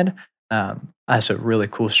ringside as a really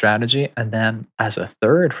cool strategy. And then as a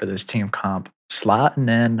third for this team comp, slotting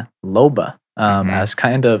in Loba Hmm. as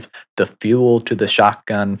kind of the fuel to the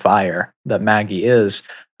shotgun fire that Maggie is.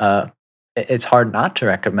 It's hard not to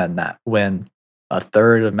recommend that when a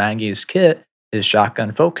third of Maggie's kit is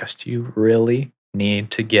shotgun focused. You really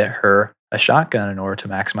need to get her a shotgun in order to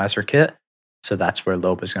maximize her kit. So that's where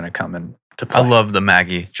Loba's going to come into I play. love the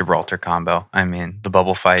Maggie Gibraltar combo. I mean, the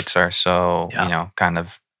bubble fights are so, Yeah. kind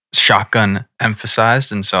of shotgun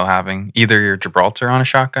emphasized, and so having either your Gibraltar on a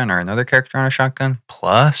shotgun or another character on a shotgun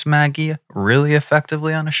plus Maggie really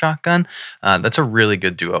effectively on a shotgun, that's a really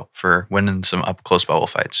good duo for winning some up close bubble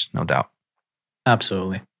fights, no doubt.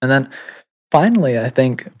 Absolutely. And then finally, I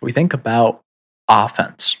think if we think about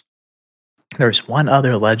offense, there's one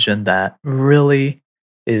other legend that really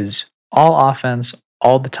is all offense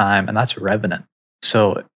all the time, and that's Revenant.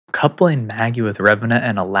 So coupling Maggie with Revenant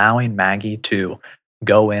and allowing Maggie to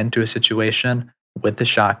go into a situation with the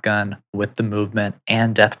shotgun, with the movement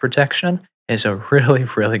and death protection is a really,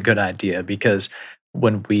 really good idea because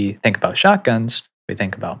when we think about shotguns, we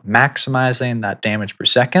think about maximizing that damage per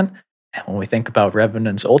second. And when we think about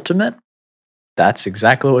Revenant's ultimate, that's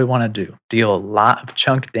exactly what we want to do. Deal a lot of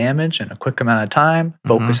chunk damage in a quick amount of time,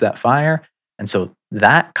 focus that fire. And so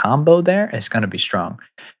that combo there is going to be strong.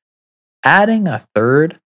 Adding a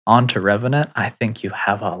third onto Revenant, I think you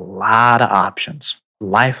have a lot of options.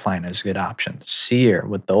 Lifeline is a good option. Seer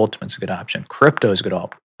with the ultimate is a good option. Crypto is a good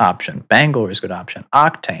option. Bangalore is a good option.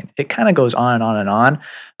 Octane. It kind of goes on and on and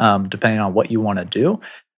on, depending on what you want to do.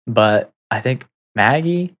 But I think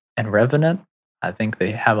Maggie and Revenant, I think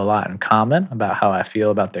they have a lot in common about how I feel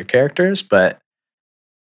about their characters. But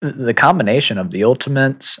the combination of the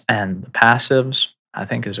ultimates and the passives, I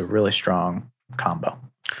think, is a really strong combo.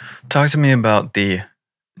 Talk to me about the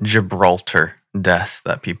Gibraltar death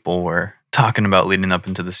that people were talking about leading up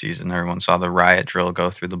into the season. Everyone saw the riot drill go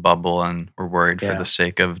through the bubble and were worried for the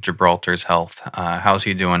sake of Gibraltar's health. How's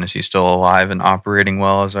he doing? Is he still alive and operating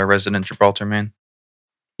well as our resident Gibraltar main?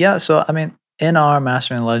 Yeah, so I mean, in our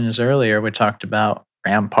Mastering the Legends earlier, we talked about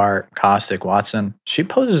Rampart, Caustic, Watson. She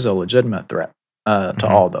poses a legitimate threat to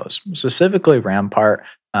all those, specifically Rampart,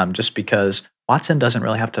 just because Watson doesn't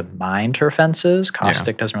really have to mind her fences.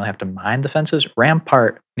 Caustic doesn't really have to mind the fences.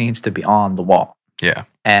 Rampart needs to be on the wall. Yeah.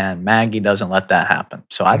 And Maggie doesn't let that happen.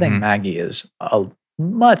 So I think Maggie is a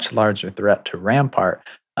much larger threat to Rampart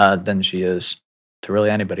than she is to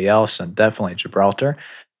really anybody else, and definitely Gibraltar.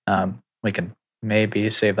 We can maybe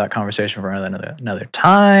save that conversation for another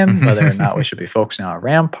time, whether or not we should be focusing on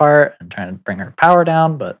Rampart and trying to bring her power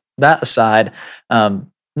down. But that aside,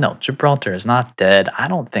 no, Gibraltar is not dead. I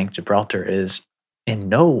don't think Gibraltar is in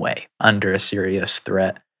no way under a serious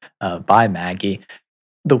threat by Maggie.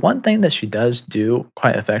 The one thing that she does do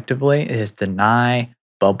quite effectively is deny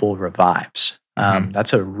bubble revives.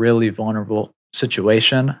 That's a really vulnerable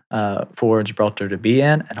situation for Gibraltar to be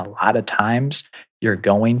in. And a lot of times you're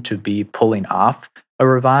going to be pulling off a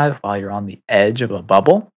revive while you're on the edge of a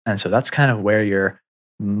bubble. And so that's kind of where you're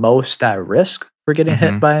most at risk for getting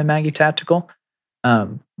hit by a Maggie tactical.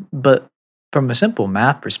 But from a simple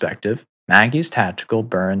math perspective, Maggie's tactical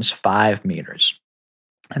burns 5 meters.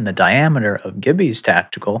 And the diameter of Gibby's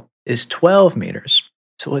tactical is 12 meters.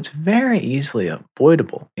 So it's very easily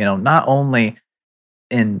avoidable. You know, not only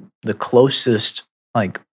in the closest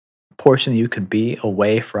portion you could be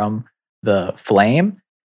away from the flame,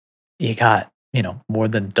 you got, more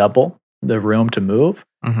than double the room to move.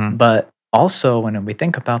 But also when we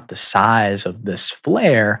think about the size of this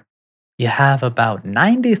flare, you have about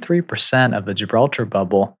 93% of the Gibraltar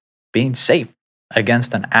bubble being safe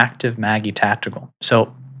against an active Maggie tactical.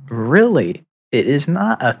 So really, it is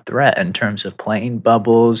not a threat in terms of playing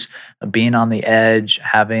bubbles, being on the edge,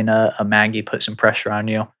 having a Maggie put some pressure on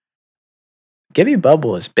you. Gibby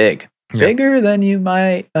bubble is big, bigger than you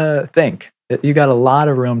might think. You got a lot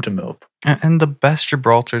of room to move. And the best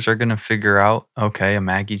Gibraltars are going to figure out, okay, a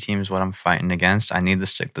Maggie team is what I'm fighting against. I need to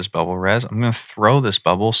stick this bubble res. I'm going to throw this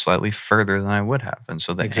bubble slightly further than I would have. And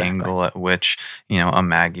so the angle at which, a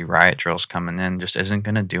Maggie riot drill is coming in just isn't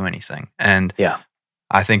going to do anything. And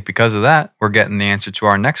I think because of that, we're getting the answer to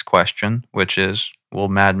our next question, which is, will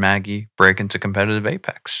Mad Maggie break into competitive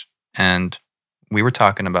Apex? And we were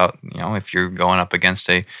talking about, if you're going up against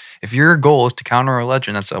if your goal is to counter a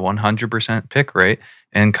legend that's a 100% pick rate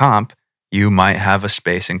in comp, you might have a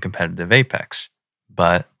space in competitive Apex.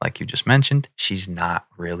 But like you just mentioned, she's not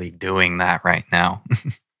really doing that right now.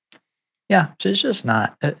 Yeah, she's just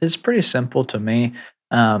not. It's pretty simple to me.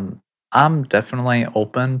 I'm definitely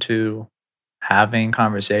open to having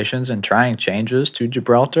conversations and trying changes to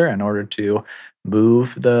Gibraltar in order to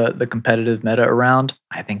move the competitive meta around.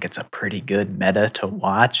 I think it's a pretty good meta to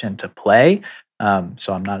watch and to play.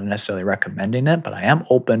 So I'm not necessarily recommending it, but I am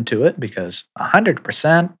open to it because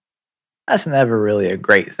 100%, that's never really a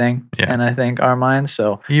great thing. And I think our minds.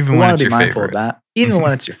 So even when it's your mindful of that, even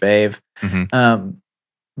when it's your fave.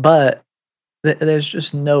 But there's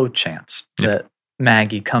just no chance that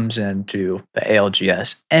Maggie comes into the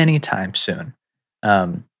ALGS anytime soon.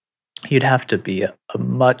 You'd have to be a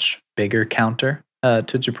much bigger counter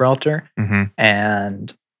to Gibraltar.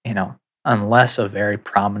 And unless a very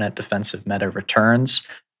prominent defensive meta returns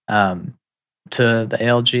um, to the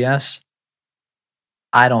ALGS,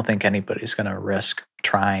 I don't think anybody's going to risk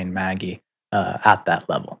trying Maggie at that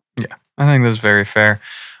level. Yeah, I think that's very fair.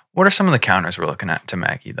 What are some of the counters we're looking at to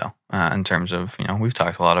Maggie, though, in terms of, we've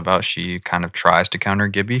talked a lot about she kind of tries to counter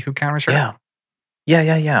Gibby, who counters her?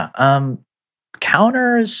 Yeah.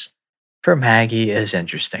 Counters for Maggie is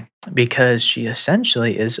interesting because she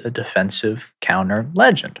essentially is a defensive counter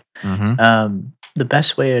legend. The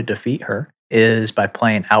best way to defeat her is by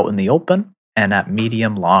playing out in the open and at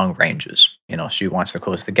medium long ranges. She wants to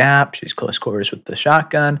close the gap. She's close quarters with the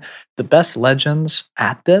shotgun. The best legends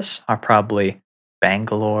at this are probably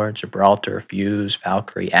Bangalore, Gibraltar, Fuse,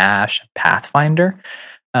 Valkyrie, Ashe, Pathfinder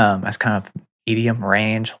as kind of medium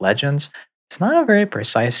range legends. It's not a very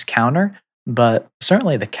precise counter, but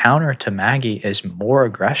certainly the counter to Maggie is more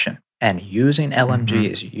aggression and using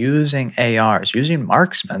LMGs, using ARs, using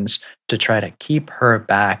marksmans to try to keep her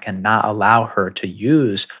back and not allow her to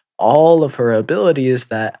use all of her abilities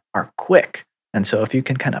that are quick. And so if you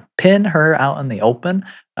can kind of pin her out in the open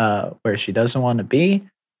where she doesn't want to be,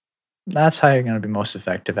 that's how you're going to be most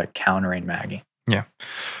effective at countering Maggie. Yeah.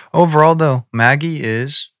 Overall, though, Maggie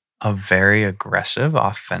is a very aggressive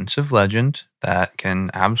offensive legend that can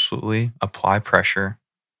absolutely apply pressure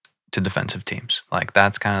to defensive teams. Like,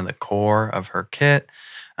 that's kind of the core of her kit.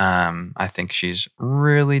 I think she's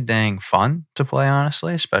really dang fun to play,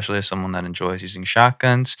 honestly, especially as someone that enjoys using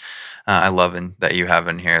shotguns. I love that you have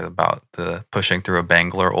in here about the pushing through a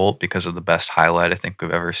Bangalore ult because of the best highlight I think we've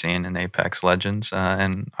ever seen in Apex Legends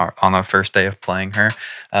on our first day of playing her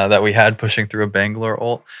that we had pushing through a Bangalore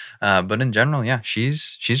ult. But in general, yeah,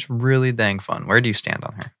 she's really dang fun. Where do you stand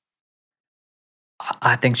on her?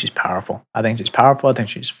 I think she's powerful. I think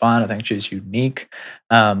she's fun. I think she's unique.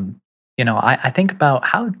 I think about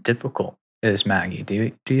how difficult is Maggie.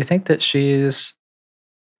 Do you think that she's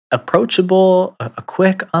approachable, a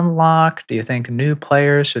quick unlock? Do you think new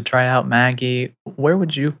players should try out Maggie? Where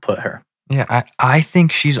would you put her? Yeah, I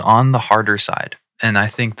think she's on the harder side. And I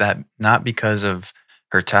think that not because of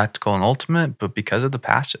her tactical and ultimate, but because of the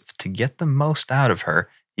passive. To get the most out of her,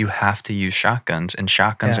 you have to use shotguns, and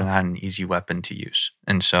shotguns are not an easy weapon to use.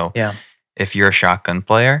 And so if you're a shotgun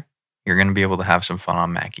player, you're going to be able to have some fun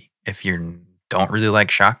on Maggie. If you don't really like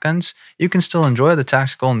shotguns, you can still enjoy the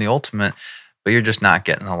tactical and the ultimate, but you're just not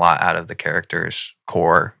getting a lot out of the character's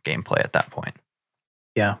core gameplay at that point.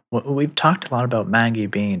 Yeah, we've talked a lot about Maggie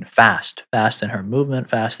being fast in her movement,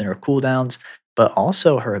 fast in her cooldowns, but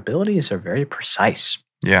also her abilities are very precise.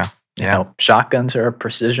 Yeah. Shotguns are a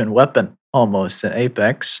precision weapon almost in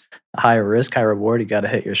Apex. High risk, high reward, you got to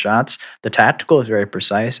hit your shots. The tactical is very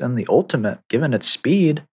precise, and the ultimate, given its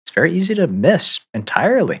speed, it's very easy to miss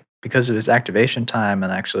entirely because of its activation time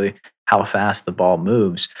and actually how fast the ball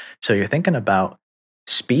moves. So you're thinking about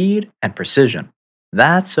speed and precision.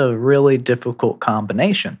 That's a really difficult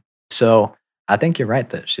combination. So I think you're right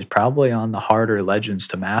that she's probably on the harder legends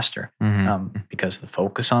to master because the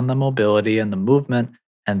focus on the mobility and the movement,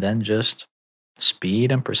 and then just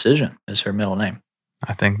speed and precision is her middle name.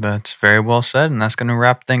 I think that's very well said, and that's going to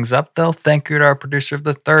wrap things up, though. Thank you to our producer of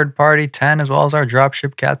the Third Party, 10, as well as our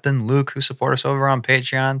dropship captain, Luke, who support us over on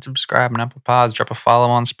Patreon. Subscribe on Apple Pods, drop a follow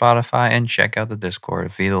on Spotify, and check out the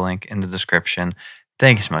Discord via the link in the description.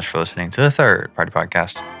 Thank you so much for listening to the Third Party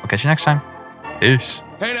Podcast. We'll catch you next time. Peace.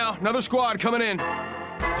 Hey now, another squad coming in.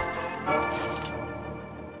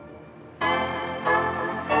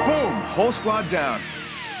 Boom, whole squad down.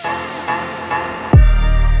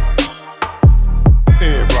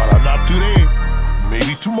 Hey, brother, not today.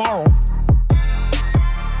 Maybe tomorrow.